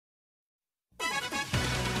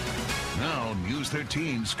Now, News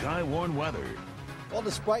 13 Skywarn weather. Well,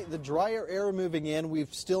 despite the drier air moving in,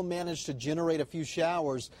 we've still managed to generate a few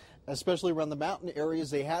showers, especially around the mountain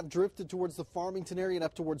areas. They have drifted towards the Farmington area and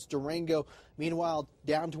up towards Durango. Meanwhile,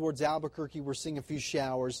 down towards Albuquerque, we're seeing a few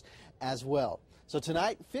showers as well. So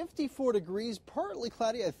tonight, 54 degrees, partly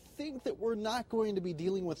cloudy. I think that we're not going to be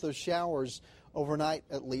dealing with those showers overnight,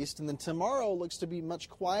 at least. And then tomorrow looks to be much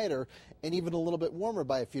quieter and even a little bit warmer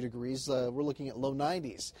by a few degrees. We're looking at low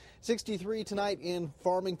 90s. 63 tonight in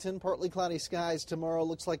Farmington, partly cloudy skies. Tomorrow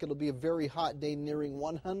looks like it'll be a very hot day nearing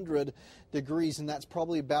 100 degrees, and that's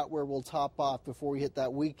probably about where we'll top off before we hit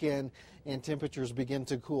that weekend and temperatures begin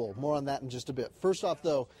to cool. More on that in just a bit. First off,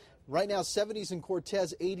 though, right now, 70s in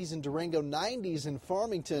Cortez, 80s in Durango, 90s in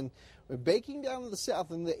Farmington. We're baking down to the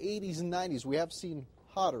south in the 80s and 90s. We have seen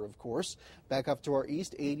hotter, of course. Back up to our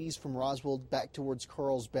east, 80s from Roswell back towards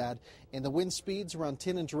Carlsbad. And the wind speeds around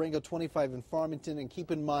 10 in Durango, 25 in Farmington. And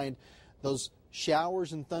keep in mind, those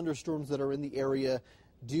showers and thunderstorms that are in the area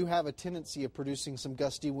do have a tendency of producing some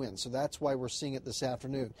gusty winds. So that's why we're seeing it this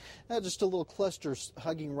afternoon. Now, just a little cluster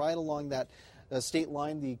hugging right along that state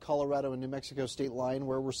line, the Colorado and New Mexico state line,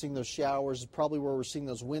 where we're seeing those showers, probably where we're seeing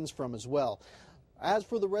those winds from as well. As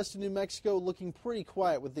for the rest of New Mexico, looking pretty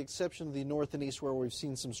quiet with the exception of the north and east where we've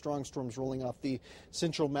seen some strong storms rolling off the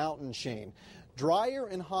central mountain chain. Drier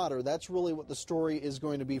and hotter, that's really what the story is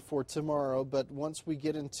going to be for tomorrow. But once we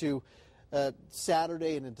get into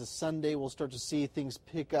Saturday and into Sunday, we'll start to see things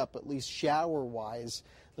pick up, at least shower-wise.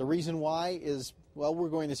 The reason why is, well, we're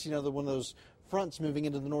going to see another one of those fronts moving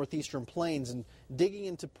into the northeastern plains and digging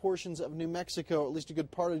into portions of New Mexico, at least a good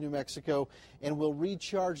part of New Mexico, and will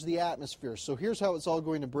recharge the atmosphere. So here's how it's all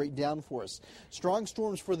going to break down for us. Strong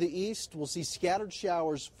storms for the east. We'll see scattered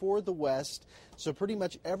showers for the west. So pretty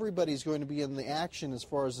much everybody's going to be in the action as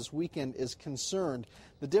far as this weekend is concerned.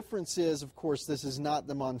 The difference is, of course, this is not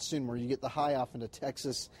the monsoon where you get the high off into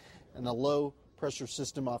Texas and a low pressure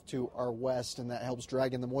system off to our west, and that helps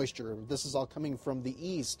drag in the moisture. This is all coming from the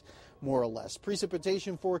east, more or less.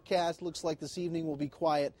 Precipitation forecast looks like this evening will be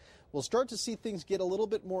quiet. We'll start to see things get a little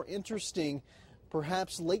bit more interesting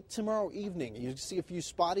perhaps late tomorrow evening. You see a few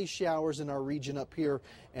spotty showers in our region up here.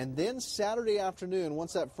 And then Saturday afternoon,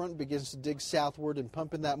 once that front begins to dig southward and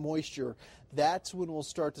pump in that moisture, that's when we'll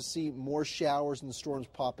start to see more showers and storms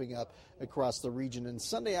popping up across the region. And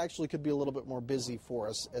Sunday actually could be a little bit more busy for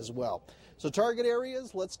us as well. So target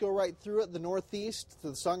areas, let's go right through it. The northeast to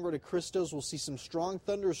the Sangre de Cristos, we'll see some strong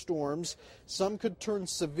thunderstorms. Some could turn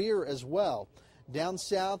severe as well. Down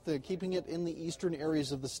south, keeping it in the eastern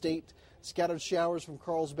areas of the state, scattered showers from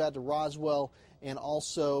Carlsbad to Roswell, and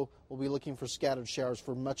also we'll be looking for scattered showers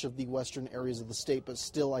for much of the western areas of the state, but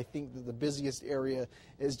still I think that the busiest area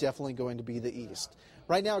is definitely going to be the east.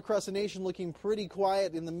 Right now across the nation looking pretty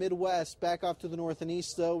quiet in the Midwest. Back off to the north and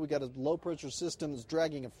east, though, we got a low pressure system that's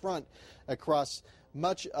dragging a front across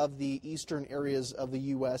much of the eastern areas of the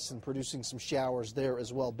U.S. and producing some showers there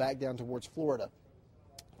as well, back down towards Florida.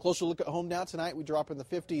 Closer look at home now. Tonight we drop in the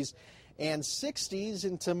 50s and 60s,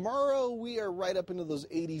 and tomorrow we are right up into those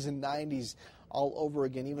 80s and 90s all over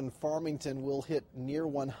again. Even Farmington will hit near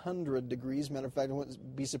 100 degrees. Matter of fact, I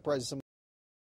wouldn't be surprised if some